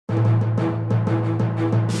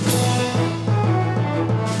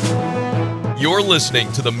You're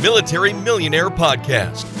listening to the Military Millionaire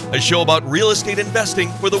Podcast, a show about real estate investing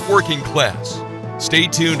for the working class. Stay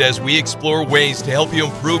tuned as we explore ways to help you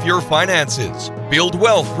improve your finances, build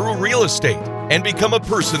wealth through real estate, and become a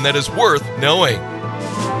person that is worth knowing.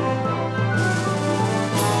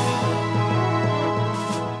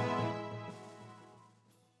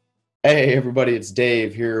 Hey everybody, it's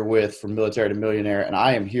Dave here from Military to Millionaire, and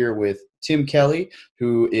I am here with Tim Kelly,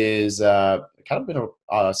 who is kind of been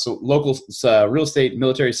a local real estate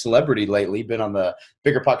military celebrity lately, been on the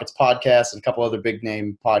Bigger Pockets podcast and a couple other big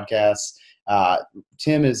name podcasts.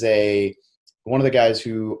 Tim is one of the guys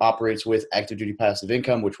who operates with Active Duty Passive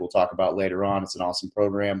Income, which we'll talk about later on. It's an awesome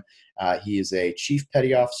program. He is a Chief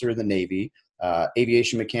Petty Officer in the Navy,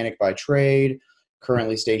 aviation mechanic by trade,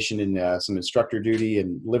 currently stationed in some instructor duty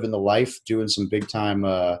and living the life, doing some big time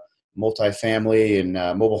multifamily and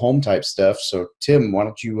mobile home type stuff. So Tim, why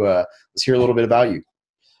don't you let's hear a little bit about you.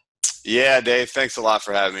 Yeah, Dave, thanks a lot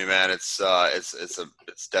for having me, man. It's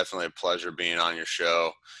definitely a pleasure being on your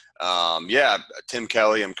show. Tim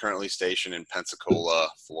Kelly. I'm currently stationed in Pensacola,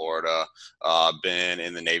 Florida. Been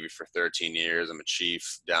in the Navy for 13 years. I'm a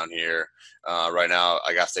chief down here. Right now,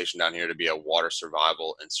 I got stationed down here to be a water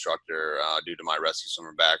survival instructor due to my rescue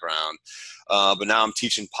swimmer background. But now I'm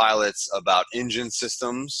teaching pilots about engine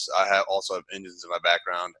systems. I also have engines in my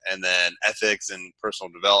background, and then ethics and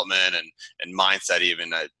personal development and mindset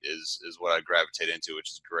even is what I gravitate into,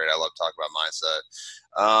 which is great. I love talking about mindset.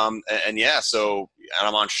 And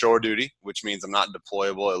I'm on shore duty, which means I'm not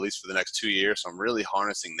deployable at least for the next 2 years. So I'm really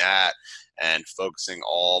harnessing that and focusing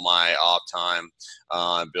all my off time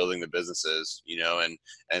on building the businesses,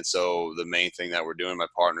 and so the main thing that we're doing, my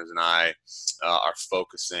partners and I, are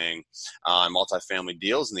focusing on multifamily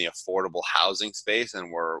deals in the affordable housing space, and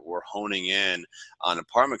we're honing in on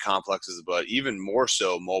apartment complexes, but even more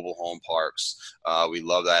so mobile home parks. We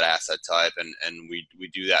love that asset type, and we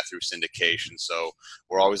do that through syndication. So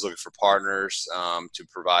we're always looking for partners to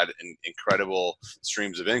provide incredible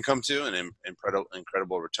streams of income to and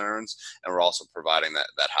incredible returns, and we're also providing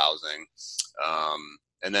that housing.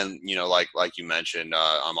 And then, like you mentioned,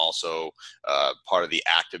 I'm also part of the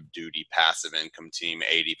Active Duty Passive Income team,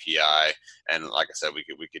 ADPI, and like I said, we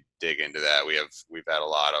could dig into that. We've had a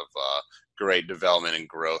lot of great development and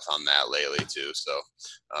growth on that lately too. So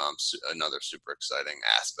another super exciting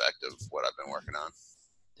aspect of what I've been working on.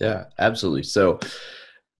 Yeah, absolutely. So,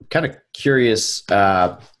 kind of curious.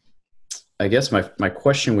 I guess my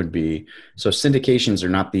question would be: so syndications are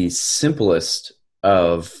not the simplest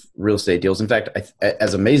of real estate deals. In fact,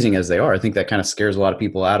 as amazing as they are, I think that kind of scares a lot of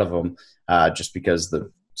people out of them, just because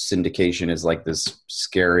the syndication is like this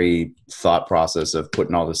scary thought process of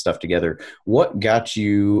putting all this stuff together. What got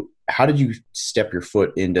you? How did you step your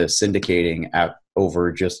foot into syndicating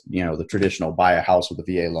over just the traditional buy a house with a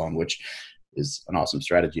VA loan, which is an awesome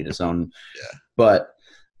strategy in its own. Yeah. But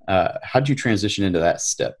how did you transition into that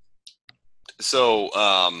step? So,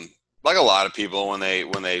 like a lot of people, when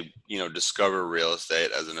they discover real estate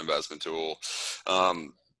as an investment tool,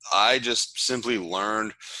 I just simply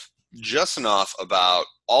learned just enough about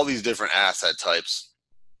all these different asset types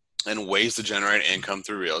and ways to generate income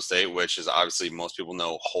through real estate, which is obviously most people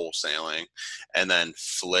know wholesaling, and then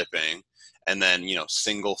flipping, and then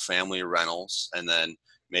single family rentals, and then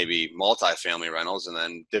maybe multifamily rentals, and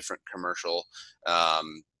then different commercial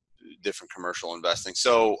investing.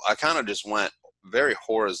 So I kind of just went very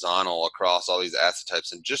horizontal across all these asset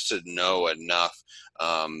types, and just to know enough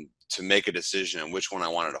to make a decision on which one I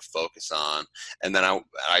wanted to focus on. And then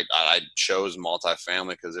I chose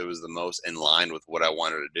multifamily because it was the most in line with what I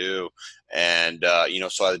wanted to do. And,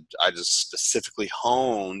 so I just specifically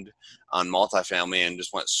honed on multifamily and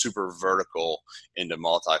just went super vertical into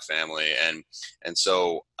multifamily. And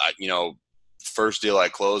so first deal I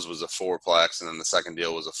closed was a 4-plex, and then the second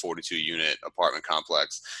deal was a 42-unit apartment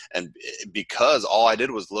complex. And because all I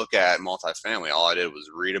did was look at multifamily, all I did was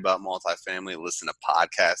read about multifamily, listen to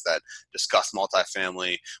podcasts that discuss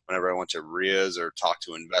multifamily. Whenever I went to RIAs or talk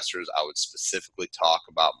to investors, I would specifically talk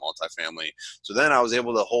about multifamily. So then I was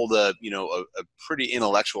able to hold a pretty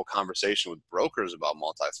intellectual conversation with brokers about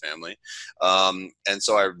multifamily. And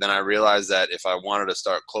so I realized that if I wanted to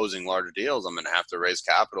start closing larger deals, I'm going to have to raise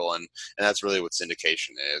capital, and that's really what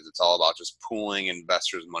syndication is. It's all about just pooling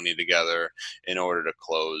investors' money together in order to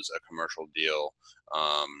close a commercial deal.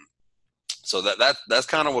 So that's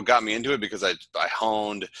kind of what got me into it, because I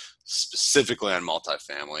honed specifically on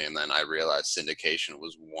multifamily, and then I realized syndication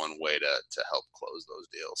was one way to help close those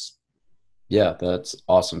deals. Yeah, that's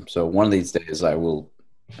awesome. So one of these days I will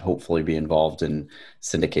hopefully be involved in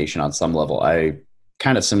syndication on some level. I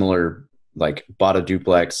kind of similar like bought a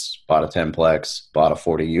duplex, bought a 10-plex, bought a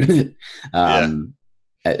 40 unit.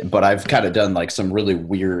 But I've kind of done like some really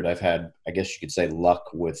weird, I've had, I guess you could say, luck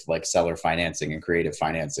with like seller financing and creative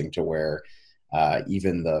financing to where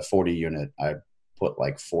even the 40 unit, I put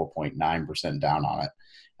like 4.9% down on it.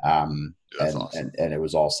 That's awesome. And it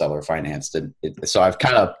was all seller financed. And so I've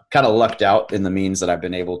kind of lucked out in the means that I've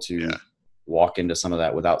been able to walk into some of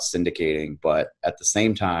that without syndicating. But at the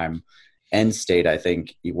same time, end state, I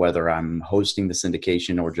think whether I'm hosting the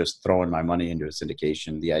syndication or just throwing my money into a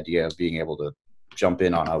syndication, the idea of being able to jump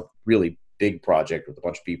in on a really big project with a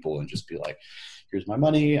bunch of people and just be like, here's my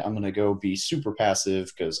money. I'm going to go be super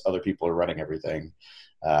passive because other people are running everything.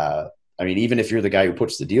 I mean, even if you're the guy who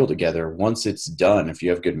puts the deal together, once it's done, if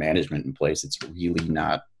you have good management in place, it's really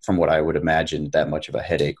not, from what I would imagine, that much of a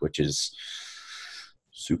headache, which is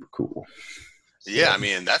super cool. Yeah, I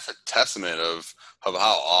mean, that's a testament of how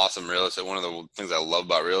awesome real estate. One of the things I love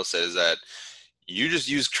about real estate is that you just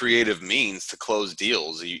use creative means to close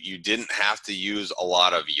deals. You didn't have to use a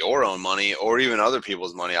lot of your own money or even other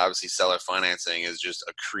people's money. Obviously, seller financing is just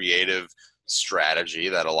a creative strategy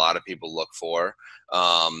that a lot of people look for.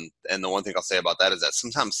 And the one thing I'll say about that is that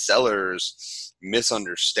sometimes sellers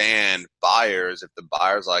misunderstand buyers. If the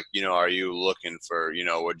buyer's like, are you looking for,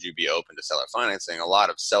 would you be open to seller financing? A lot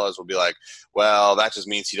of sellers will be like, well, that just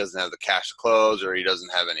means he doesn't have the cash to close or he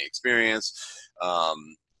doesn't have any experience.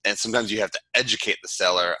 And sometimes you have to educate the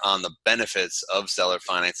seller on the benefits of seller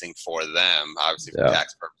financing for them, obviously for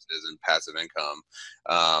tax purposes and passive income.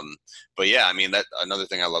 But yeah, I mean, that another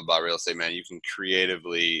thing I love about real estate, man, you can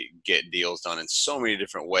creatively get deals done in so many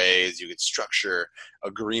different ways. You can structure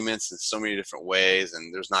agreements in so many different ways.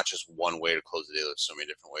 And there's not just one way to close a deal. There's so many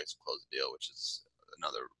different ways to close a deal, which is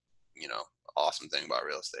another, awesome thing about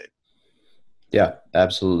real estate. Yeah,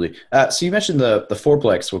 absolutely. So you mentioned the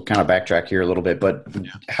fourplex. We'll kind of backtrack here a little bit, but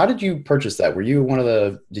how did you purchase that? Were you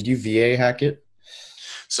did you VA hack it?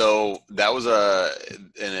 So that was a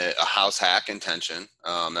house hack intention.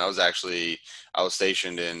 That was actually, I was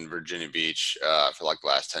stationed in Virginia Beach for like the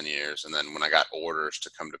last 10 years. And then when I got orders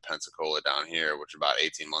to come to Pensacola down here, which about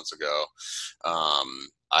 18 months ago,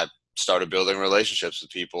 I started building relationships with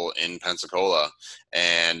people in Pensacola.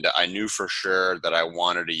 And I knew for sure that I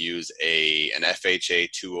wanted to use an FHA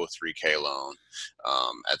 203K loan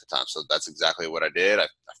at the time. So that's exactly what I did. I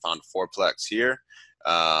found a fourplex here.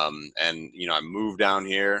 And, I moved down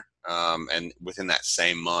here. And within that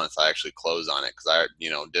same month, I actually closed on it because I,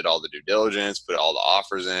 did all the due diligence, put all the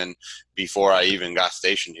offers in before I even got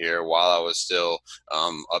stationed here while I was still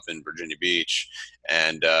up in Virginia Beach.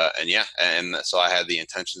 And so I had the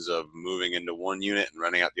intentions of moving into one unit and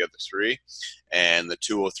renting out the other three. And the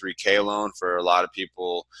 203K loan, for a lot of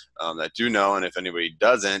people that do know, and if anybody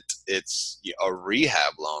doesn't, it's a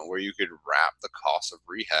rehab loan where you could wrap the cost of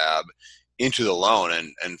rehab into the loan.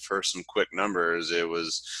 And for some quick numbers, it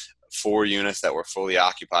was 4 units that were fully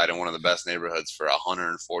occupied in one of the best neighborhoods for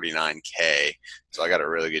 $149K. So I got a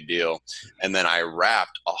really good deal. And then I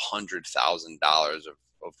wrapped $100,000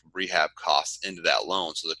 of rehab costs into that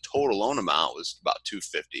loan. So the total loan amount was about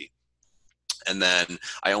 $250,000. And then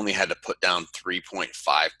I only had to put down 3.5%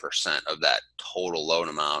 of that total loan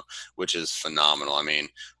amount, which is phenomenal. I mean,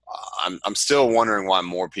 I'm still wondering why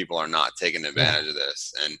more people are not taking advantage of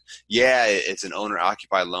this. And yeah, it's an owner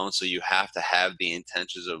occupied loan. So you have to have the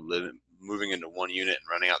intentions of moving into one unit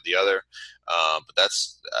and renting out the other. But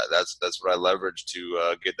that's what I leveraged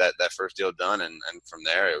to get that first deal done. And from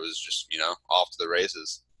there, it was just, off to the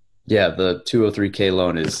races. Yeah. The 203K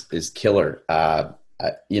loan is killer.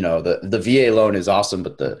 The VA loan is awesome,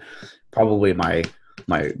 but probably my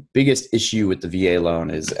biggest issue with the VA loan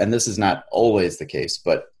is, and this is not always the case,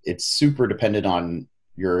 but it's super dependent on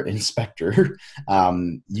your inspector.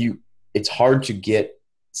 It's hard to get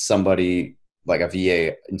somebody like a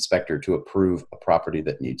VA inspector to approve a property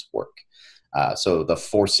that needs work. So the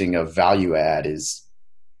forcing of value add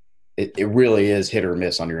it really is hit or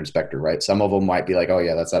miss on your inspector, right? Some of them might be like, oh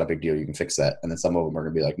yeah, that's not a big deal, you can fix that. And then some of them are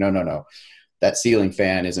going to be like, no. That ceiling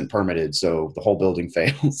fan isn't permitted, so the whole building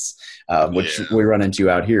fails, which we run into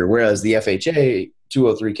out here. Whereas the FHA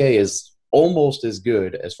 203K is almost as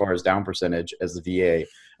good as far as down percentage as the VA.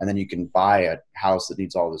 And then you can buy a house that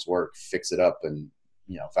needs all this work, fix it up, and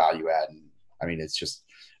value add. And I mean, it's just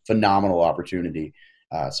phenomenal opportunity.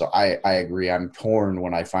 So I agree. I'm torn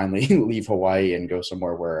when I finally leave Hawaii and go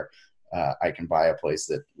somewhere where I can buy a place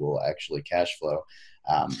that will actually cash flow.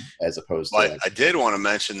 as opposed to But like, I did want to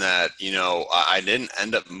mention that, I didn't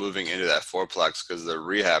end up moving into that fourplex because the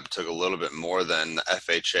rehab took a little bit more than the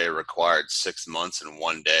FHA required, 6 months and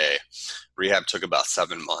 1 day. Rehab took about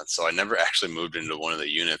 7 months. So I never actually moved into one of the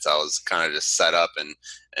units. I was kind of just set up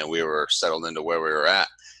and we were settled into where we were at.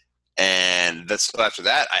 And so after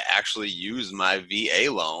that, I actually used my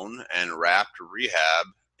VA loan and wrapped rehab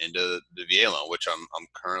into the VA loan, which I'm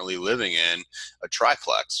currently living in a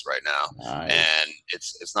triplex right now. nice. And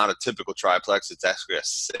it's not a typical triplex. It's actually a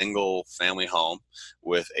single family home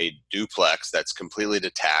with a duplex that's completely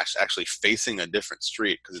detached, actually facing a different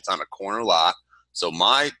street because it's on a corner lot. So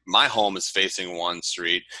my home is facing one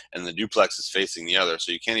street and the duplex is facing the other.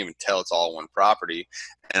 So you can't even tell it's all one property.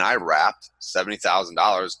 And I wrapped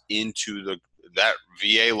 $70,000 into that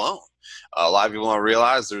VA loan. A lot of people don't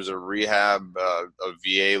realize there's a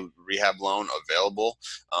VA rehab loan available.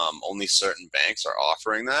 Only certain banks are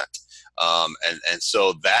offering that. And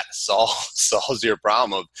so that solves your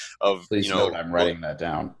problem of Please note I'm writing that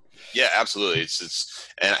down. Yeah, absolutely.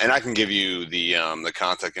 And I can give you the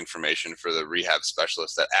contact information for the rehab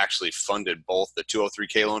specialist that actually funded both the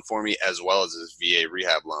 203K loan for me as well as this VA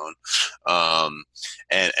rehab loan.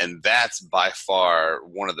 And that's by far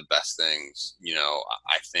one of the best things,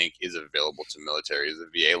 I think is available to military is a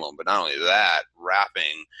VA loan. But not only that,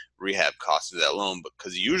 wrapping rehab costs of that loan,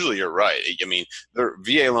 because usually you're right. I mean, the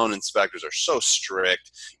VA loan inspectors are so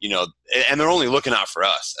strict, and they're only looking out for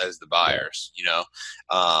us as the buyers,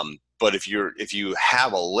 but if you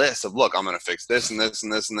have a list of, look, I'm going to fix this and this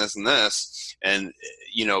and this and this and this, and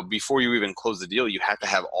before you even close the deal, you have to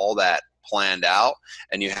have all that planned out,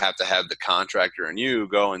 and you have to have the contractor and you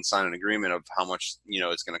go and sign an agreement of how much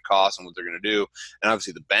it's going to cost and what they're going to do, and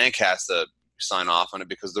obviously the bank has to sign off on it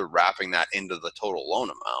because they're wrapping that into the total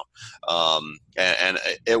loan amount. And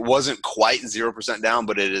it wasn't quite 0% down,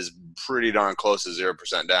 but it is pretty darn close to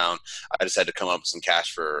 0% down. I just had to come up with some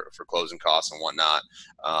cash for closing costs and whatnot.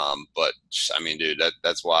 But I mean, dude,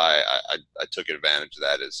 that's why I took advantage of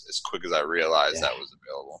that as quick as I realized that was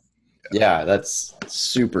available. Yeah, that's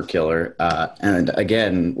super killer. And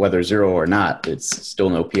again, whether zero or not, it's still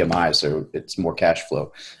no PMI, so it's more cash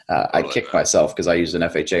flow. I kicked myself because I used an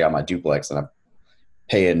FHA on my duplex and I'm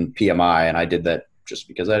paying PMI, and I did that just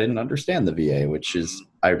because I didn't understand the VA, which is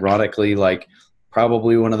ironically like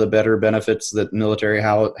probably one of the better benefits that military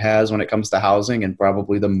has when it comes to housing, and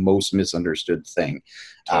probably the most misunderstood thing.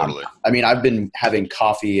 Totally. I mean, I've been having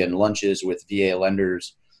coffee and lunches with VA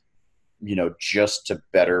lenders, just to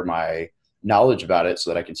better my knowledge about it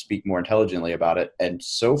so that I can speak more intelligently about it. And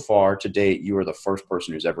so far to date, you are the first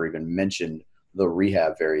person who's ever even mentioned the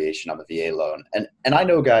rehab variation on the VA loan. And I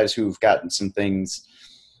know guys who've gotten some things.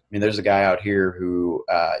 I mean, there's a guy out here who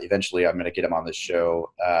eventually I'm going to get him on this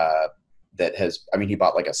show that he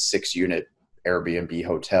bought like a 6-unit Airbnb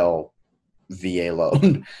hotel VA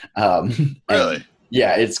loan. Really?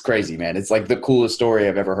 Yeah, it's crazy, man. It's like the coolest story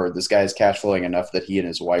I've ever heard. This guy is cash flowing enough that he and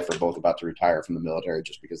his wife are both about to retire from the military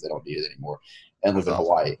just because they don't need it anymore and live in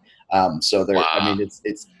Hawaii. So they're, I mean,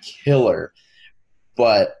 it's killer.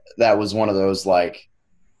 But that was one of those like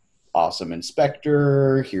awesome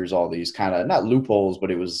inspector. Here's all these kind of not loopholes, but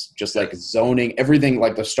it was just like zoning, everything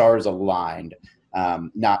like the stars aligned.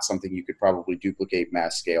 Not something you could probably duplicate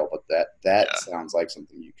mass scale, but that sounds like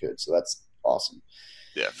something you could. So that's awesome.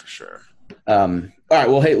 Yeah, for sure. All right.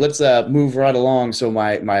 Well, hey, let's move right along. So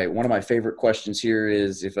my one of my favorite questions here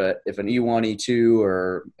is if an E1, E2,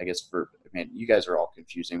 or I guess you guys are all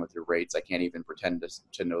confusing with your rates. I can't even pretend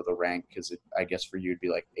to know the rank because I guess for you it'd be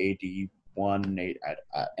like AD1,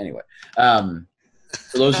 anyway.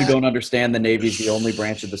 For those who don't understand, the Navy is the only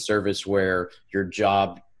branch of the service where your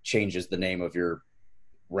job changes the name of your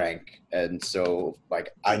rank. And so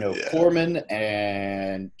like I know corpsman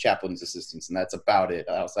and chaplain's assistants, and that's about it.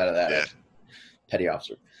 Outside of that, petty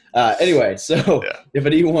officer. Anyway, so if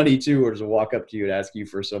an E1, E2 were to walk up to you and ask you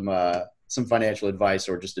for some financial advice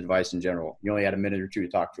or just advice in general, you only had a minute or two to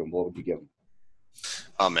talk to them, what would you give them?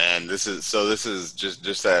 Oh man, this is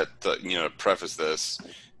just that, to preface this,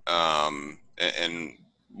 and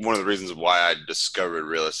one of the reasons why I discovered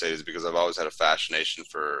real estate is because I've always had a fascination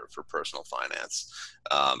for personal finance,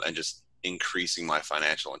 and just increasing my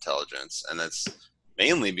financial intelligence. And that's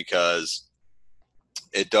mainly because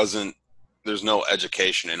there's no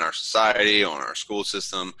education in our society or in our school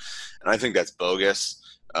system. And I think that's bogus.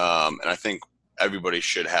 And I think everybody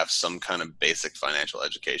should have some kind of basic financial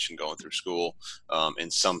education going through school, in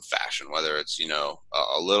some fashion, whether it's,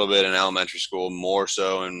 a little bit in elementary school, more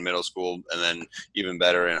so in middle school, and then even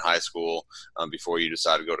better in high school, before you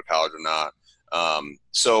decide to go to college or not.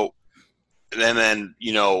 So, and then,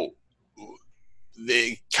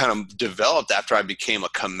 they kind of developed after I became a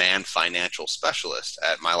command financial specialist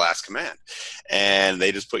at my last command. And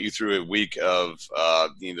they just put you through a week of,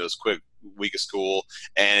 those quick week of school.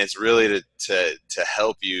 And it's really to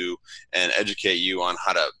help you and educate you on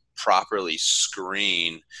how to properly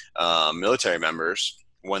screen military members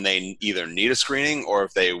when they either need a screening or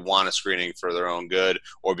if they want a screening for their own good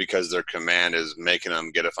or because their command is making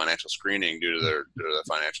them get a financial screening due to their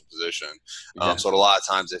financial position. Yeah. So a lot of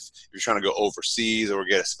times if you're trying to go overseas or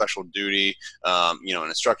get a special duty, an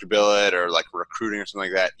instructor billet or like recruiting or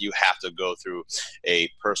something like that, you have to go through a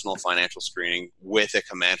personal financial screening with a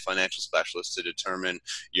command financial specialist to determine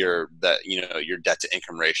your debt to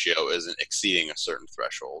income ratio isn't exceeding a certain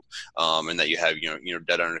threshold, and that you have your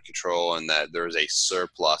debt under control and that there's a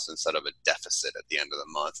surplus instead of a deficit at the end of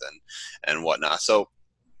the month and whatnot. So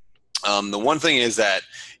the one thing is that,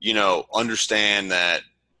 understand that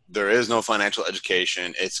there is no financial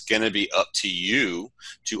education. It's going to be up to you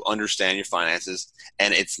to understand your finances,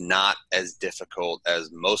 and it's not as difficult as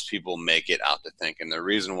most people make it out to think. And the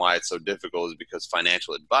reason why it's so difficult is because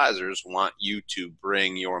financial advisors want you to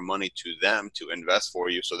bring your money to them to invest for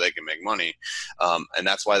you so they can make money. And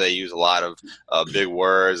that's why they use a lot of big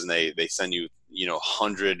words, and they send you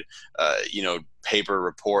 100 paper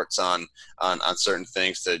reports on certain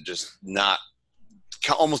things to just not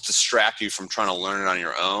almost distract you from trying to learn it on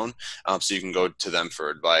your own, so you can go to them for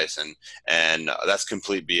advice, and that's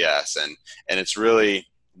complete BS. And it's really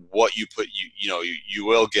what you put, you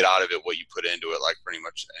will get out of it what you put into it, like pretty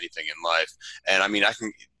much anything in life. And I mean,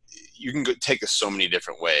 you can take this so many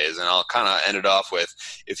different ways, and I'll kind of end it off with,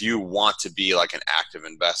 if you want to be like an active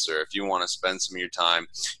investor, if you want to spend some of your time,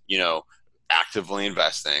 actively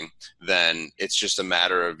investing, then it's just a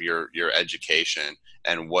matter of your education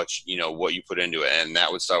and what you put into it. And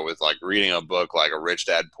that would start with like reading a book like A Rich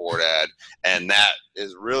Dad Poor Dad, and that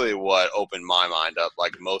is really what opened my mind up.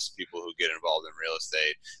 Like most people who get involved in real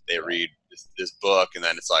estate, they read this book and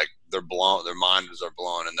then it's like their minds are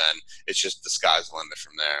blown, and then it's just the sky's the limit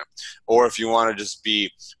from there. Or if you want to just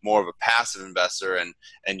be more of a passive investor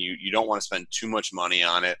and you don't want to spend too much money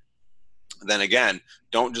on it, then again,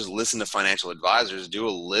 don't just listen to financial advisors. Do a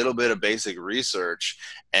little bit of basic research.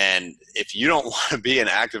 And if you don't want to be an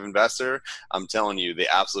active investor, I'm telling you,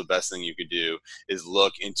 the absolute best thing you could do is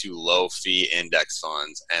look into low fee index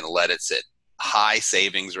funds and let it sit. High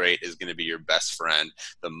savings rate is going to be your best friend.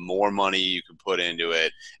 The more money you can put into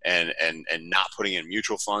it, and not putting in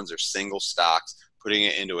mutual funds or single stocks, putting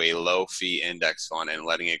it into a low fee index fund and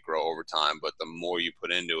letting it grow over time. But the more you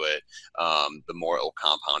put into it, the more it will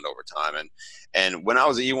compound over time. And when I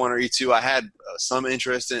was at E1 or E2, I had some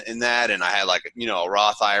interest in that, and I had like, a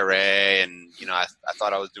Roth IRA, and, I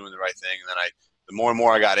thought I was doing the right thing. And then the more and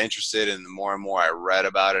more I got interested, and the more I read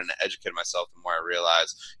about it and educated myself, the more I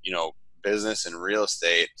realized, business and real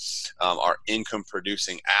estate are income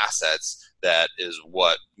producing assets. That is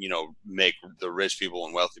what, make the rich people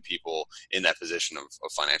and wealthy people in that position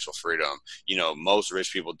of financial freedom. Most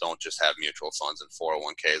rich people don't just have mutual funds and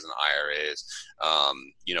 401ks and IRAs.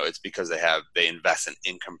 It's because they invest in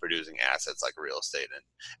income producing assets like real estate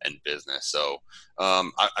and business. So,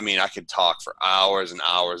 I could talk for hours and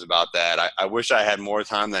hours about that. I wish I had more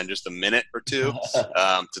time than just a minute or two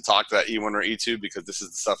to talk to that E1 or E2, because this is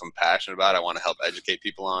the stuff I'm passionate about. I want to help educate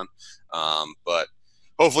people on. But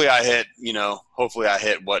hopefully I hit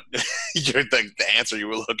what the answer you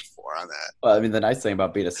were looking for on that. Well, the nice thing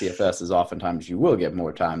about being a CFS is oftentimes you will get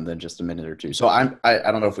more time than just a minute or two. So I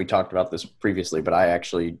don't know if we talked about this previously, but I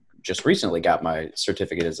actually just recently got my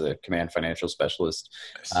certificate as a command financial specialist.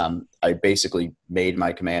 I basically made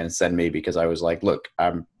my command send me because I was like, look,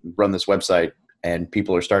 I'm run this website and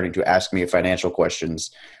people are starting to ask me financial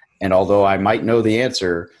questions. And although I might know the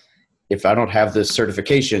answer, if I don't have this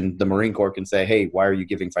certification, the Marine Corps can say, hey, why are you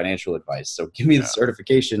giving financial advice? So give me the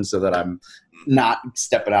certification so that I'm not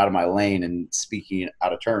stepping out of my lane and speaking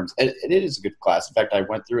out of terms. And it is a good class. In fact, I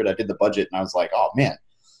went through it. I did the budget and I was like, oh man,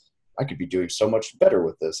 I could be doing so much better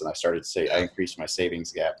with this. And I started to say, I increased my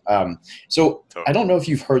savings gap. So I don't know if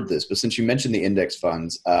you've heard this, but since you mentioned the index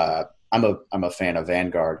funds, I'm a fan of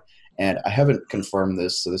Vanguard, and I haven't confirmed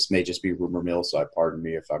this. So this may just be rumor mill. So pardon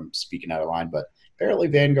me if I'm speaking out of line, but apparently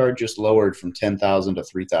Vanguard just lowered from $10,000 to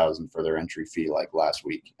 $3,000 for their entry fee like last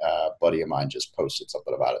week. A buddy of mine just posted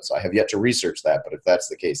something about it. So I have yet to research that, but if that's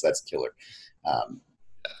the case, that's killer.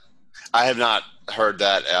 I have not heard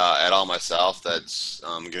that at all myself. That's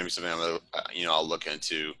going to be something I'll look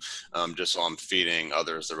into, just so I'm feeding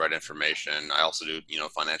others the right information. I also do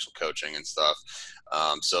financial coaching and stuff.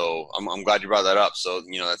 So I'm glad you brought that up. So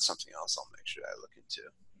that's something else I'll make sure I look into.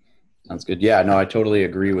 Sounds good. Yeah, no, I totally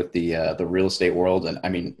agree with the real estate world. And I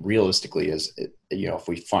mean, realistically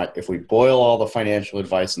if we boil all the financial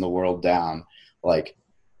advice in the world down, like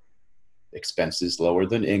expenses lower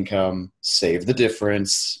than income, save the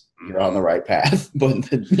difference, you're on the right path.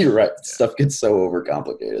 But you're right. Stuff gets so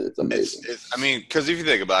overcomplicated. It's amazing. I mean, because if you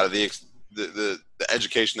think about it, the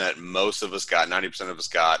education that most of us got, 90% of us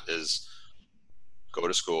got, is go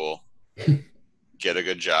to school, get a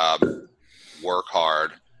good job, work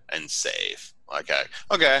hard, and save.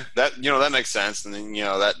 Okay, that makes sense, and then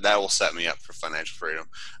that will set me up for financial freedom,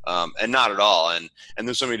 and not at all. And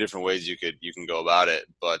there's so many different ways you can go about it,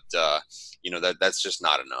 but that's just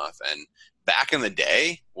not enough. And back in the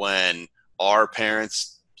day when our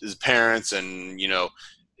parents, his parents, and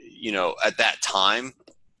at that time,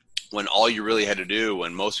 when all you really had to do,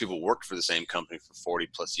 when most people worked for the same company for 40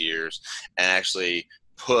 plus years and actually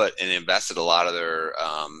put and invested a lot of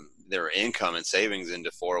their income and savings into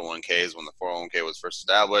 401ks when the 401k was first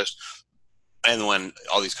established, and when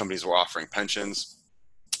all these companies were offering pensions,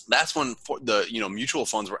 that's when the mutual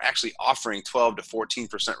funds were actually offering 12 to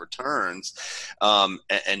 14% returns,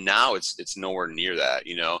 and now it's nowhere near that.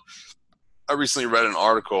 I recently read an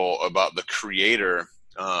article about the creator.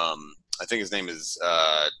 I think his name is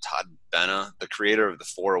Todd Benna, the creator of the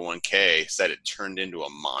 401k, said it turned into a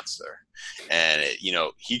monster. And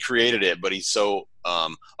he created it, but he's so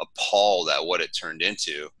appalled at what it turned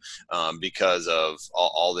into, because of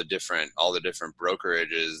all the different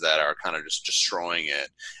brokerages that are kind of just destroying it,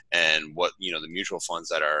 and what the mutual funds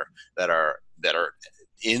that are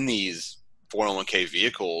in these 401k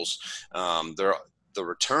vehicles, the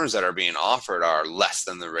returns that are being offered are less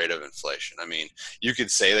than the rate of inflation. I mean, you could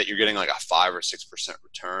say that you're getting like a 5 or 6%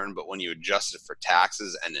 return, but when you adjust it for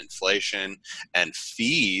taxes and inflation and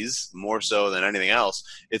fees more so than anything else,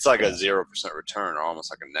 it's like a 0% return, or almost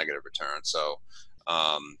like a negative return. So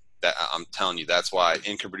that I'm telling you, that's why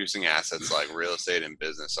income producing assets like real estate and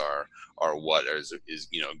business are what is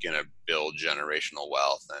going to build generational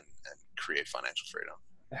wealth and create financial freedom.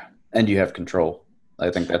 Yeah. And you have control. I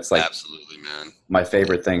think that's like absolutely, man, my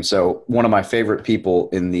favorite thing. So one of my favorite people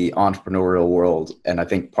in the entrepreneurial world, and I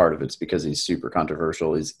think part of it's because he's super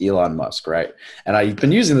controversial, is Elon Musk, right? And I've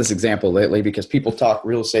been using this example lately because people talk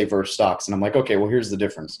real estate versus stocks, and I'm like, okay, well, here's the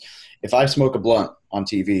difference. If I smoke a blunt on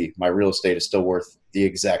TV, my real estate is still worth the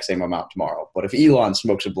exact same amount tomorrow. But if Elon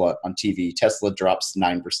smokes a blunt on TV, Tesla drops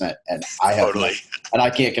 9%, and I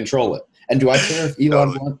can't control it. And do I care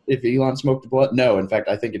if Elon smoked a blunt? No. In fact,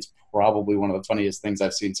 I think it's probably one of the funniest things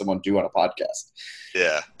I've seen someone do on a podcast.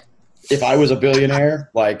 Yeah. If I was a billionaire,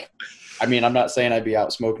 I'm not saying I'd be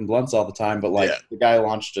out smoking blunts all the time, but the guy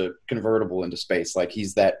launched a convertible into space. Like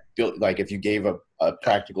he's that, if you gave a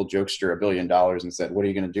practical jokester $1 billion and said, what are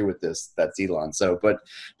you going to do with this? That's Elon. So, but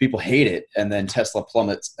people hate it. And then Tesla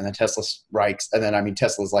plummets, and then Tesla strikes. And then,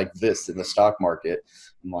 Tesla's like this in the stock market.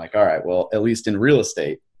 I'm like, all right, well, at least in real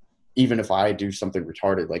estate, even if I do something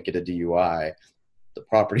retarded, like get a DUI, the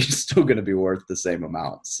property is still going to be worth the same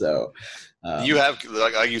amount. So you have,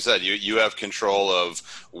 like you said, you have control of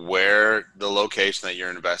where the location that you're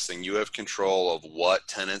investing. You have control of what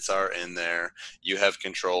tenants are in there. You have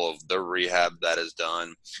control of the rehab that is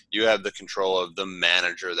done. You have the control of the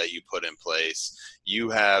manager that you put in place. You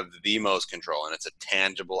have the most control, and it's a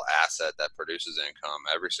tangible asset that produces income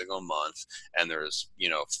every single month. And there's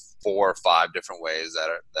 4 or 5 different ways that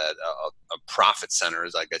a profit center,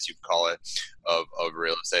 as I guess you'd call it, of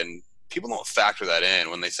real estate. And people don't factor that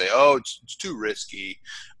in when they say, oh, it's too risky.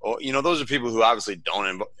 Or, those are people who obviously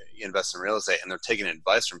don't invest in real estate, and they're taking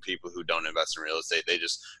advice from people who don't invest in real estate. They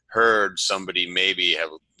just heard somebody maybe have,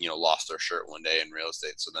 lost their shirt one day in real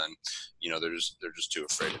estate. So then, they're just too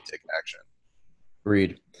afraid to take action.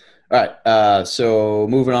 Agreed. All right. So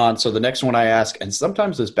moving on. So the next one I ask, and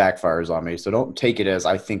sometimes this backfires on me, so don't take it as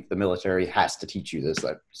I think the military has to teach you this.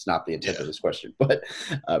 That's not the intent of this question, but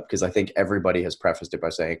because I think everybody has prefaced it by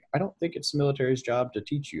saying, I don't think it's the military's job to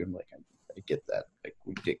teach you. I'm like, I get that. Like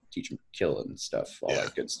we teach them to kill and stuff, all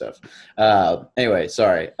that good stuff. Anyway,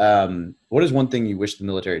 sorry. What is one thing you wish the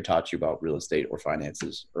military taught you about real estate or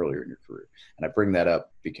finances earlier in your career? And I bring that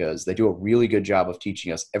up because they do a really good job of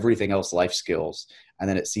teaching us everything else, life skills. And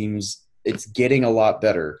then it seems it's getting a lot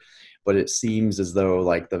better, but it seems as though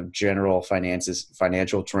like the general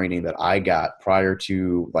financial training that I got prior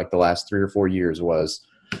to like the last 3 or 4 years was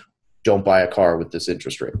don't buy a car with this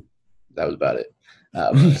interest rate. That was about it.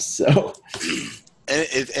 So,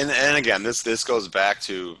 and again, this goes back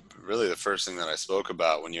to really the first thing that I spoke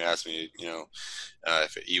about when you asked me,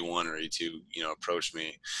 if E1 or E2, approached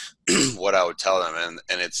me, what I would tell them,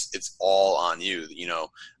 and it's all on you.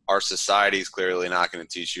 our society is clearly not going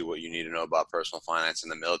to teach you what you need to know about personal finance,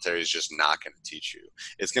 and the military is just not going to teach you.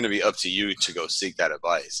 It's going to be up to you to go seek that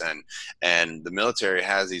advice. And the military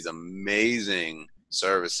has these amazing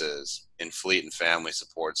services in Fleet and Family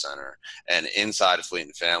Support Center, and inside of Fleet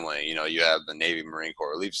and Family, you know, you have the Navy Marine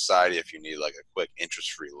Corps Relief Society if you need like a quick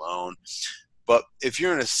interest-free loan. But if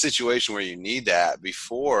you're in a situation where you need that,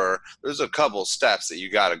 before, there's a couple steps that you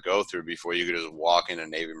got to go through before you can just walk into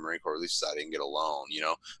Navy Marine Corps Relief Society and get a loan. You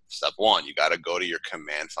know, step one, you got to go to your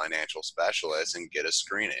command financial specialist and get a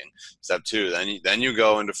screening. Step two, then you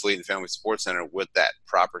go into Fleet and Family Support Center with that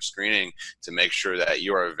proper screening to make sure that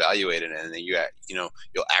you are evaluated and that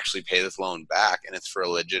you'll actually pay this loan back, and it's for a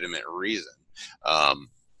legitimate reason.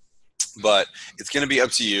 But it's going to be up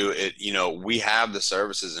to you. We have the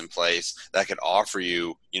services in place that could offer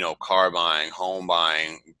you, car buying, home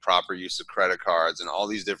buying, proper use of credit cards, and all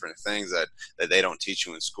these different things that they don't teach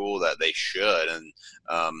you in school that they should. And,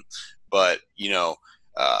 I'm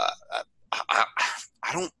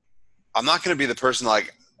not going to be the person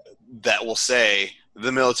like that will say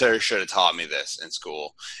the military should have taught me this in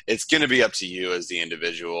school. It's going to be up to you as the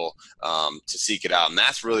individual to seek it out. And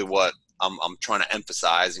that's really what I'm trying to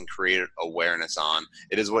emphasize and create awareness on.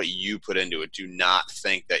 It is what you put into it. Do not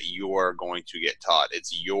think that you're going to get taught.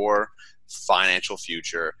 It's your financial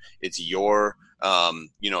future. It's your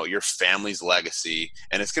family's legacy,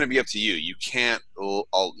 and it's going to be up to you. You can't,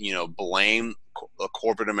 blame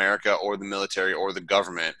corporate America or the military or the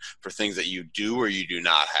government for things that you do or you do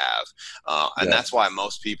not have. And that's why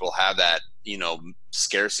most people have that,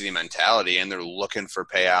 scarcity mentality, and they're looking for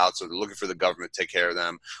payouts, or they're looking for the government to take care of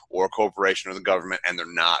them, or a corporation or the government, and they're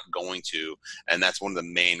not going to. And that's one of the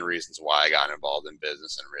main reasons why I got involved in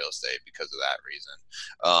business and real estate, because of that reason.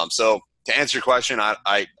 So to answer your question,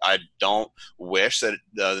 I don't wish that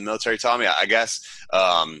the military taught me. I guess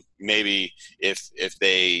maybe if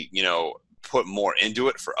they, put more into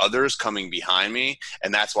it for others coming behind me.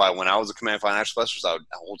 And that's why when I was a command financial specialist, I would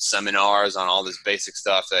hold seminars on all this basic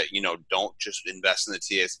stuff that, don't just invest in the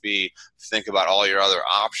TSP. Think about all your other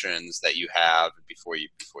options that you have before you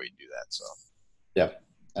do that. So. Yeah,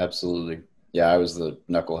 absolutely. Yeah. I was the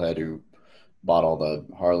knucklehead who bought all the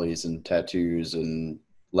Harleys and tattoos and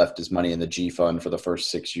left his money in the G fund for the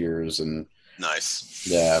first 6 years. And nice.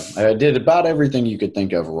 Yeah. I did about everything you could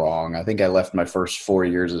think of wrong. I think I left my first 4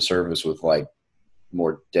 years of service with like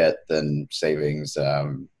more debt than savings.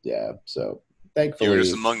 So thankfully you're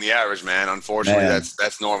just among the average, man. Unfortunately,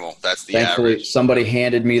 that's normal. That's the thankfully, average. Somebody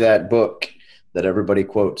handed me that book that everybody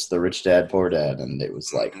quotes, The Rich Dad, Poor Dad. And it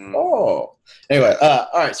was like, oh, anyway. All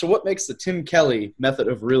right. So what makes the Tim Kelly method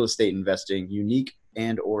of real estate investing unique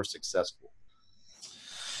and or successful?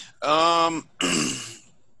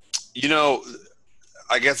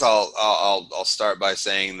 I guess I'll start by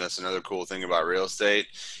saying that's another cool thing about real estate.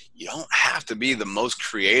 You don't have to be the most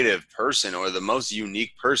creative person or the most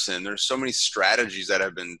unique person. There's so many strategies that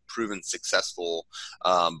have been proven successful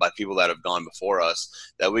by people that have gone before us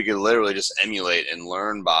that we could literally just emulate and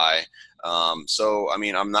learn by. I'm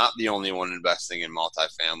not the only one investing in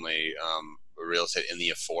multifamily real estate in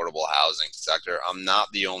the affordable housing sector. I'm not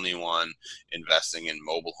the only one investing in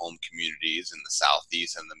mobile home communities in the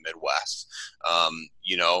Southeast and the Midwest,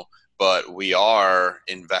 but we are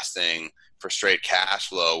investing for straight cash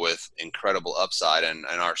flow with incredible upside. And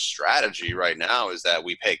our strategy right now is that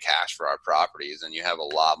we pay cash for our properties, and you have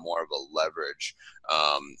a lot more of a leverage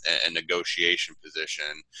and negotiation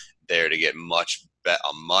position there to get a much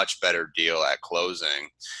better deal at closing.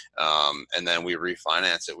 And then we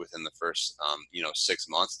refinance it within the first, 6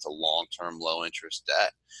 months to long-term low interest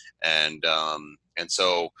debt. And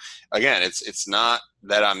so again, it's not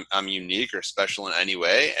that I'm unique or special in any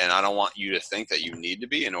way. And I don't want you to think that you need to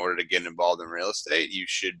be in order to get involved in real estate. You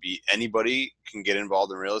should be, anybody can get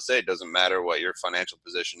involved in real estate. It doesn't matter what your financial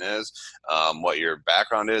position is, what your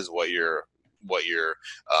background is,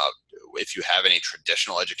 if you have any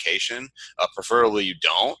traditional education, preferably you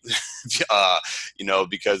don't,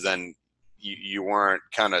 because then you weren't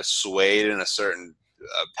kind of swayed in a certain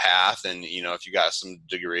path. And, if you got some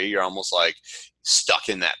degree, you're almost like stuck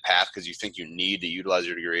in that path because you think you need to utilize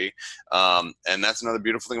your degree. And that's another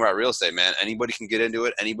beautiful thing about real estate, man. Anybody can get into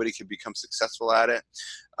it. Anybody can become successful at it.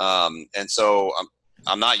 And so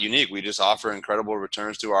I'm not unique. We just offer incredible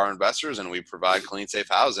returns to our investors, and we provide clean, safe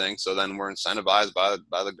housing. So then we're incentivized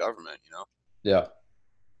by the government, Yeah.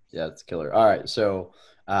 Yeah, it's killer. All right. So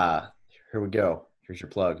here we go. Here's your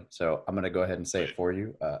plug. So I'm going to go ahead and say it for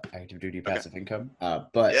you. Active duty passive income.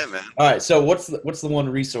 But yeah, man. All right. So what's the one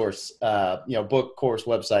resource, book, course,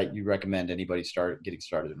 website you recommend anybody getting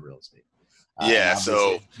started in real estate?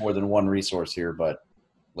 So more than one resource here, but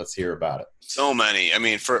Let's hear about it. So many. I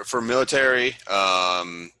mean, for military,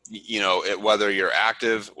 whether you're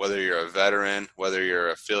active, whether you're a veteran, whether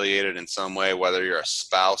you're affiliated in some way, whether you're a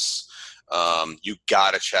spouse, you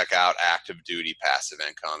got to check out Active Duty Passive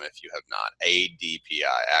Income if you have not.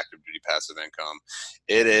 ADPI, Active Duty Passive Income.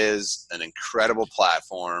 It is an incredible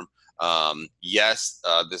platform. Yes,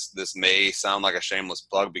 this may sound like a shameless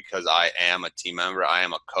plug because I am a team member. I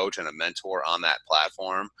am a coach and a mentor on that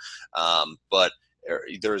platform. But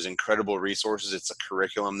there's incredible resources. It's a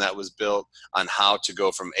curriculum that was built on how to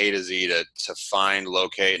go from A to Z to find,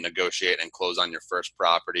 locate, negotiate, and close on your first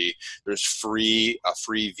property. There's a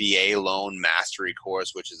free VA loan mastery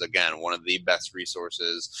course, which is, again, one of the best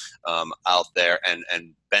resources out there,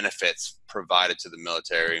 and benefits provided to the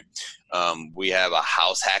military. We have a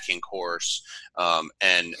house hacking course.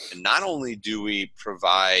 And not only do we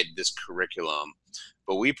provide this curriculum,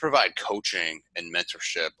 but we provide coaching and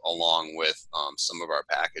mentorship along with some of our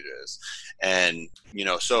packages. And,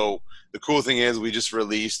 so the cool thing is we just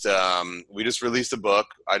released a book.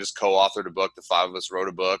 I just co-authored a book. The five of us wrote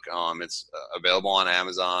a book. It's available on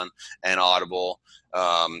Amazon and Audible.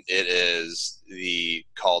 It is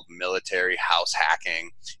called Military House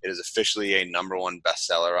Hacking. It is officially a #1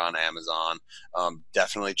 bestseller on Amazon.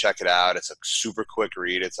 Definitely check it out. It's a super quick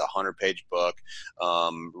read. It's a 100-page book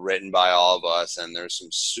written by all of us, and there's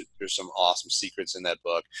some awesome secrets in that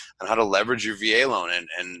book on how to leverage your VA loan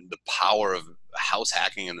and the power of house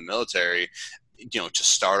hacking in the military, to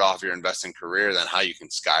start off your investing career, then how you can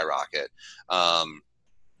skyrocket.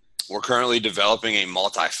 We're currently developing a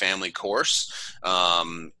multifamily course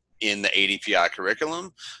in the ADPI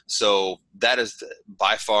curriculum. So that is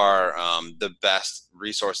by far the best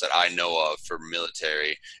resource that I know of for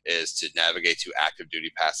military, is to navigate to Active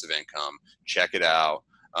Duty Passive Income. Check it out.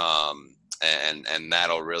 And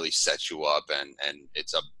that'll really set you up. And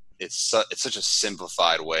it's such a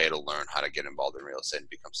simplified way to learn how to get involved in real estate and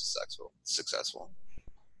become successful.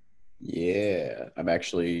 Yeah, I'm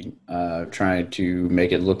actually trying to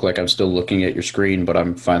make it look like I'm still looking at your screen, but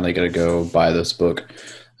I'm finally going to go buy this book.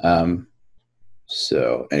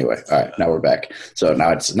 So anyway, all right, now we're back. So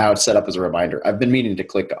now it's set up as a reminder. I've been meaning to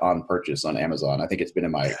click on purchase on Amazon. I think it's been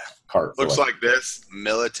in my cart. Looks like this: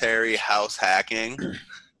 Military House Hacking.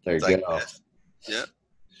 There you go. Yeah.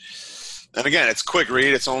 And again, it's a quick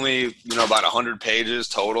read. It's only, about 100 pages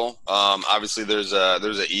total. Obviously there's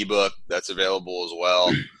an ebook that's available as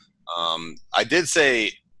well. I did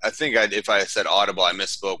say, if I said Audible, I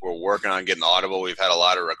misspoke. We're working on getting Audible. We've had a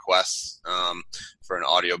lot of requests for an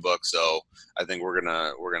audiobook, so I think we're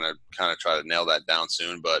gonna kind of try to nail that down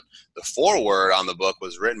soon. But the foreword on the book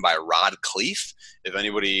was written by Rod Khleif. If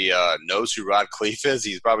anybody knows who Rod Khleif is,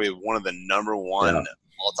 he's probably one of the #1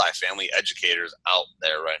 multifamily educators out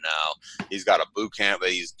there right now. He's got a boot camp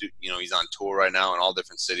that he's on tour right now in all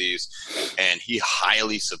different cities, and he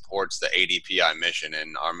highly supports the ADPI mission.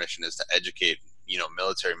 And our mission is to educate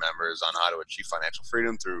military members on how to achieve financial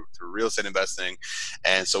freedom through real estate investing.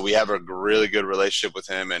 And so we have a really good relationship with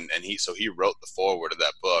him, and he wrote the foreword of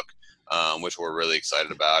that book, which we're really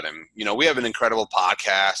excited about. And we have an incredible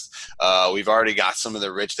podcast. We've already got some of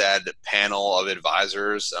the Rich Dad panel of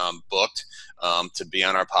advisors booked to be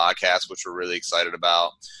on our podcast, which we're really excited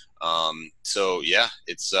about. So yeah,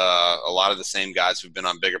 it's a lot of the same guys who've been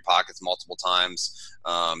on Bigger Pockets multiple times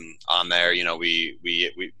on there. We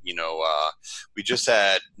just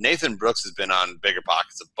had Nathan Brooks has been on Bigger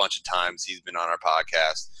Pockets a bunch of times. He's been on our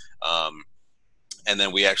podcast. And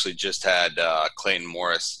then we actually just had Clayton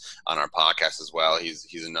Morris on our podcast as well.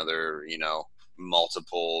 He's another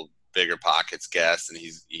multiple Bigger Pockets guest, and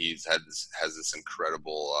has this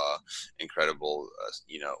incredible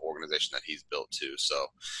organization that he's built too. So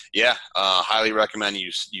yeah, highly recommend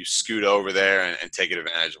you scoot over there and take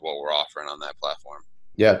advantage of what we're offering on that platform.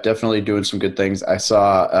 Yeah, definitely doing some good things. I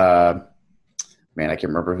saw I can't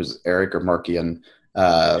remember if it was Eric or Markian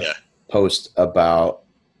post about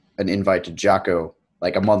an invite to Jocko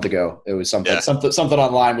like a month ago. It was something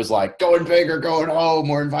online was like, going big or going home,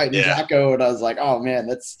 we're inviting Jocko. And I was like, oh man,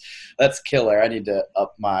 that's killer. I need to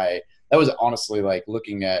up that was honestly like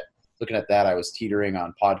looking at that, I was teetering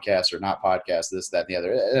on podcast or not podcast, this, that, and the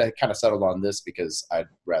other. And I kind of settled on this because I'd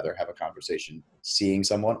rather have a conversation seeing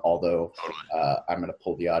someone, although I'm going to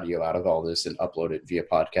pull the audio out of all this and upload it via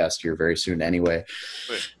podcast here very soon anyway.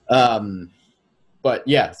 But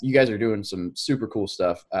yeah, you guys are doing some super cool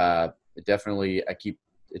stuff. Definitely,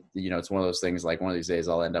 it's one of those things, like one of these days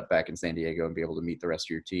I'll end up back in San Diego and be able to meet the rest of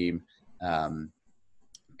your team.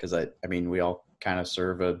 Because we all kind of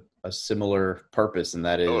serve a similar purpose, and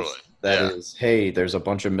that is that is, hey, there's a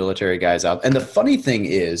bunch of military guys out. And the funny thing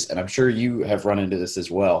is, and I'm sure you have run into this as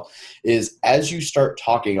well, is as you start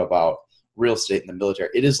talking about real estate in the military,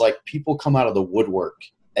 it is like people come out of the woodwork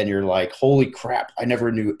and you're like, holy crap, I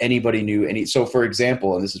never knew anybody knew any. So for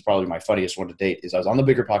example, and this is probably my funniest one to date, is I was on the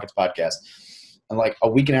Bigger Pockets podcast, and like a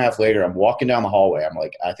week and a half later, I'm walking down the hallway. I'm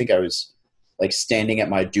like, I think I was like standing at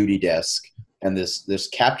my duty desk, and this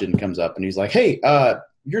captain comes up and he's like, hey,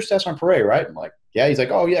 you're Sergeant Perret, right? I'm like, yeah. He's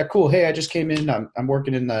like, oh yeah, cool. Hey, I just came in. I'm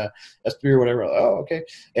working in the S3 or whatever. Like, oh, okay.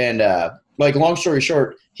 And like, long story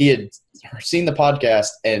short, he had seen the podcast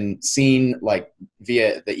and seen like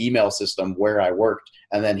via the email system where I worked,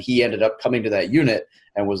 and then he ended up coming to that unit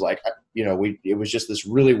and was like, it was just this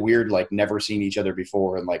really weird, like never seen each other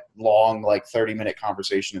before, and like long, like 30-minute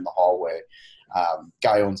conversation in the hallway.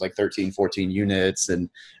 Guy owns like 13, 14 units, and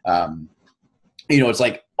it's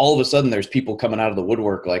like all of a sudden there's people coming out of the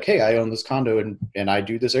woodwork like, hey, I own this condo and I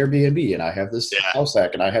do this Airbnb and I have this house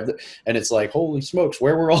hack and I have and it's like, holy smokes,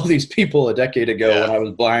 where were all these people a decade ago when I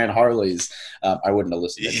was buying Harleys? I wouldn't have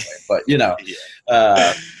listened anyway, but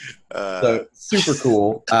so super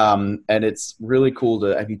cool. And it's really cool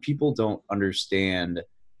people don't understand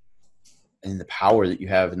and the power that you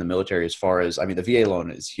have in the military as far as, the VA loan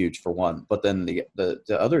is huge for one, but then the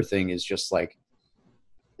other thing is just like,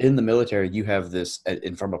 in the military, you have this,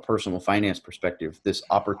 and from a personal finance perspective, this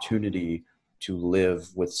opportunity to live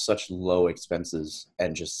with such low expenses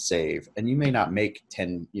and just save. And you may not make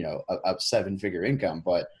a 7-figure income,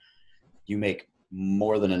 but you make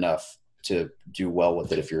more than enough to do well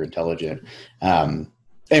with it if you're intelligent.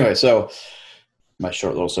 Anyway, so my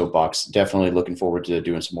short little soapbox, definitely looking forward to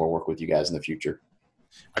doing some more work with you guys in the future.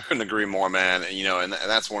 I couldn't agree more, man. And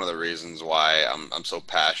that's one of the reasons why I'm so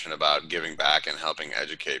passionate about giving back and helping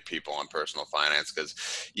educate people on personal finance. Because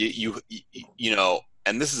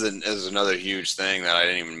and this is another huge thing that I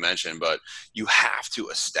didn't even mention, but you have to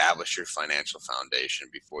establish your financial foundation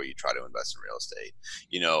before you try to invest in real estate.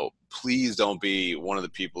 Please don't be one of the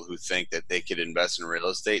people who think that they could invest in real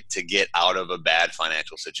estate to get out of a bad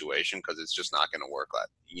financial situation, because it's just not going to work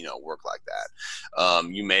like that.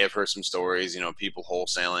 You may have heard some stories, people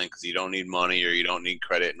wholesaling because you don't need money or you don't need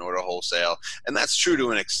credit in order to wholesale. And that's true to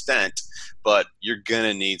an extent, but you're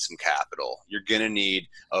going to need some capital. You're going to need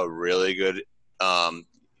a really good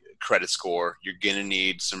credit score. You're going to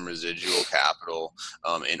need some residual capital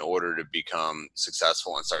in order to become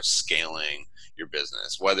successful and start scaling your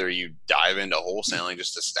business. Whether you dive into wholesaling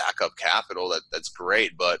just to stack up capital, that's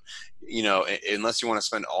great. But, unless you want to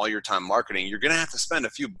spend all your time marketing, you're going to have to spend a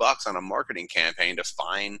few bucks on a marketing campaign to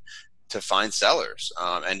find sellers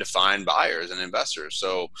and to find buyers and investors.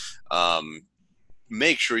 So,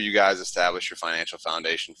 make sure you guys establish your financial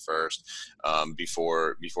foundation first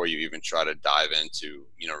before you even try to dive into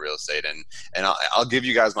real estate. And I'll give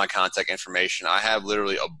you guys my contact information. I have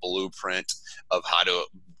literally a blueprint of how to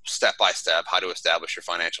step by step how to establish your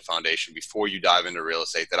financial foundation before you dive into real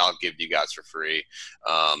estate that I'll give you guys for free,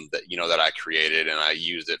 that I created, and I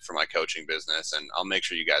used it for my coaching business, and I'll make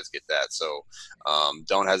sure you guys get that. So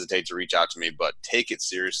don't hesitate to reach out to me, but take it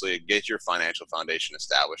seriously. Get your financial foundation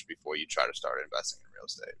established before you try to start investing in real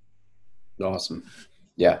estate. Awesome.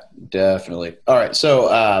 Yeah, definitely. All right.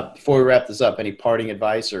 So before we wrap this up, any parting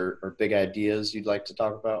advice or big ideas you'd like to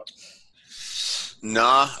talk about?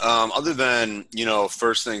 Nah, other than,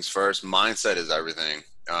 first things first, mindset is everything.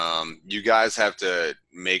 You guys have to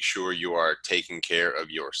make sure you are taking care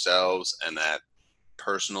of yourselves, and that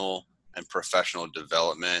personal and professional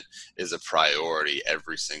development is a priority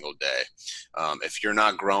every single day. If you're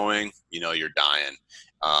not growing, you're dying.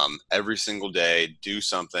 Every single day, do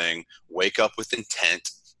something, wake up with intent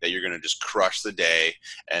that you're going to just crush the day,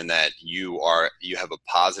 and that you have a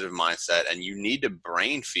positive mindset, and you need to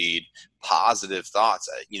brain feed positive thoughts,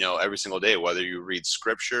 every single day, whether you read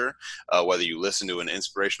scripture, whether you listen to an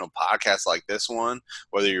inspirational podcast like this one,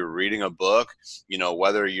 whether you're reading a book,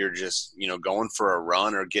 whether you're just, going for a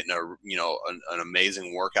run or getting an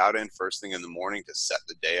amazing workout in first thing in the morning to set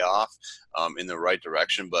the day off in the right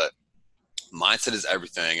direction. But mindset is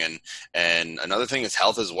everything. And another thing is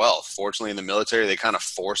health as well. Fortunately, in the military, they kind of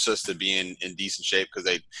force us to be in decent shape, because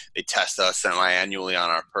they test us semi-annually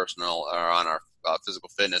on our personal or on our physical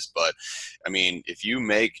fitness. But if you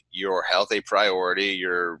make your health a priority,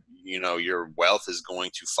 your wealth is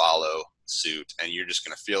going to follow suit, and you're just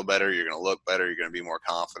going to feel better. You're going to look better. You're going to be more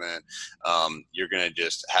confident. You're going to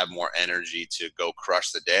just have more energy to go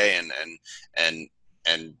crush the day and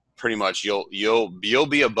pretty much you'll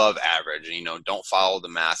be above average. And, don't follow the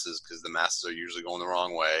masses, because the masses are usually going the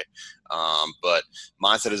wrong way. But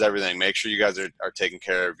mindset is everything. Make sure you guys are taking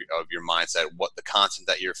care of your mindset, what the content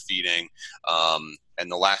that you're feeding. And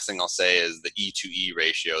the last thing I'll say is the E to E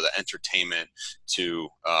ratio, the entertainment to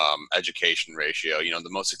education ratio. The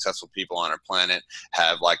most successful people on our planet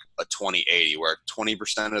have like a 20-80, where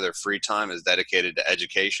 20% of their free time is dedicated to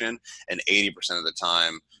education, and 80% of the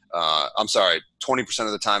time, 20%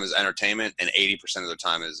 of the time is entertainment, and 80% of the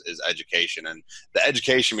time is education. And the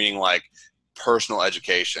education meaning like personal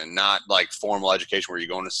education, not like formal education where you're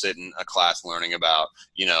going to sit in a class learning about,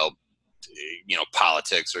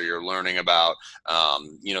 politics, or you're learning about,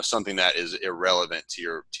 something that is irrelevant to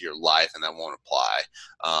your life and that won't apply.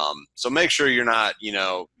 So make sure you're not,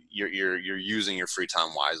 you're using your free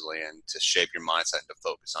time wisely, and to shape your mindset and to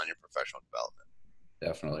focus on your professional development.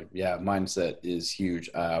 Definitely. Yeah. Mindset is huge.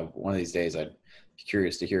 One of these days I'd be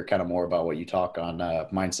curious to hear kind of more about what you talk on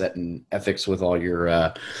mindset and ethics with all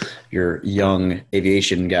your young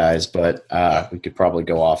aviation guys, but we could probably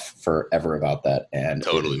go off forever about that. And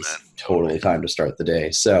totally, man. Totally time to start the day.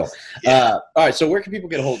 So, all right. So where can people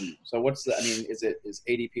get a hold of you? So is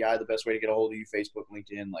ADPI the best way to get a hold of you? Facebook,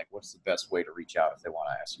 LinkedIn, like what's the best way to reach out if they want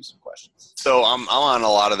to ask you some questions? So I'm on a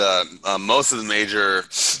lot of the, most of the major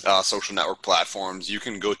social network platforms. You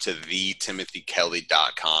can go to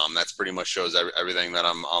thetimothykelly.com. That's pretty much shows everything that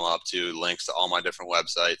I'm up to, links to all my different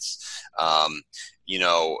websites.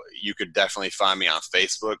 You could definitely find me on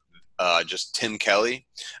Facebook. Just Tim Kelly,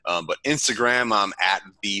 but Instagram, I'm at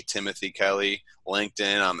the Timothy Kelly.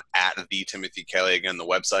 LinkedIn, I'm at the Timothy Kelly. Again, the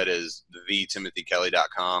website is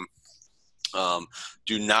thetimothykelly.com.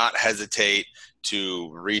 Do not hesitate to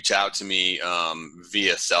reach out to me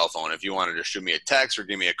via cell phone. If you want to just shoot me a text or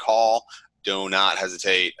give me a call, do not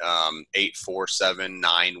hesitate.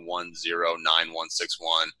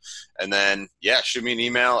 847-910-9161. And then, shoot me an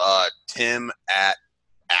email,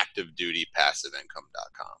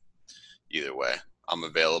 tim@activedutypassiveincome.com. Either way, I'm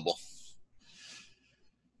available.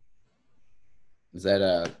 Is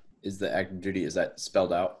that is the active duty, is that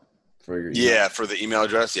spelled out for your email? Yeah, for the email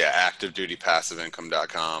address,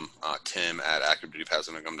 activedutypassiveincome.com,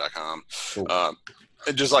 tim@activedutypassiveincome.com. Cool.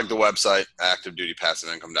 And just like the website,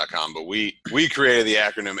 activedutypassiveincome.com. But we created the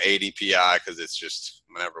acronym ADPI because it's just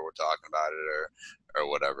whenever we're talking about it or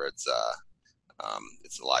whatever, it's a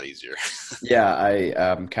lot easier.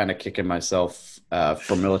 Yeah, I'm kind of kicking myself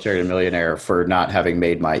from Military to Millionaire for not having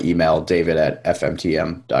made my email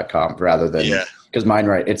david@fmtm.com rather than, because mine,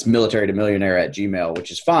 right, it's military to millionaire @gmail, which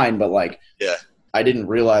is fine, but I didn't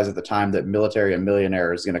realize at the time that military and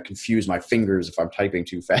millionaire is going to confuse my fingers if I'm typing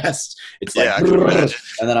too fast. It's like, and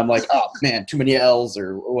then I'm like, oh man, too many L's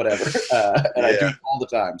or whatever. And I do it all the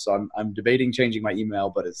time. So I'm debating changing my email,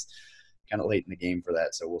 but it's kind of late in the game for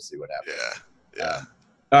that. So we'll see what happens. Yeah.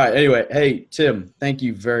 All right. Anyway, hey, Tim, thank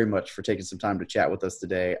you very much for taking some time to chat with us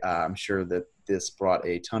today. I'm sure that this brought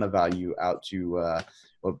a ton of value out to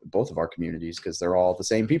both of our communities because they're all the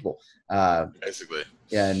same people. Basically.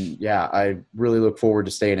 And I really look forward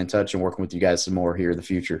to staying in touch and working with you guys some more here in the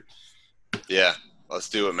future. Yeah. Let's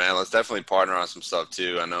do it, man. Let's definitely partner on some stuff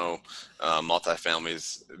too. I know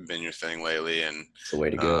multifamily's been your thing lately, and it's the way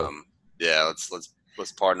to go.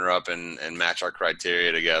 Let's partner up and match our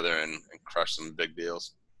criteria together and crush some big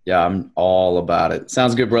deals. Yeah, I'm all about it.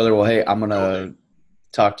 Sounds good, brother. Well, hey, I'm going to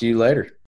talk to you later.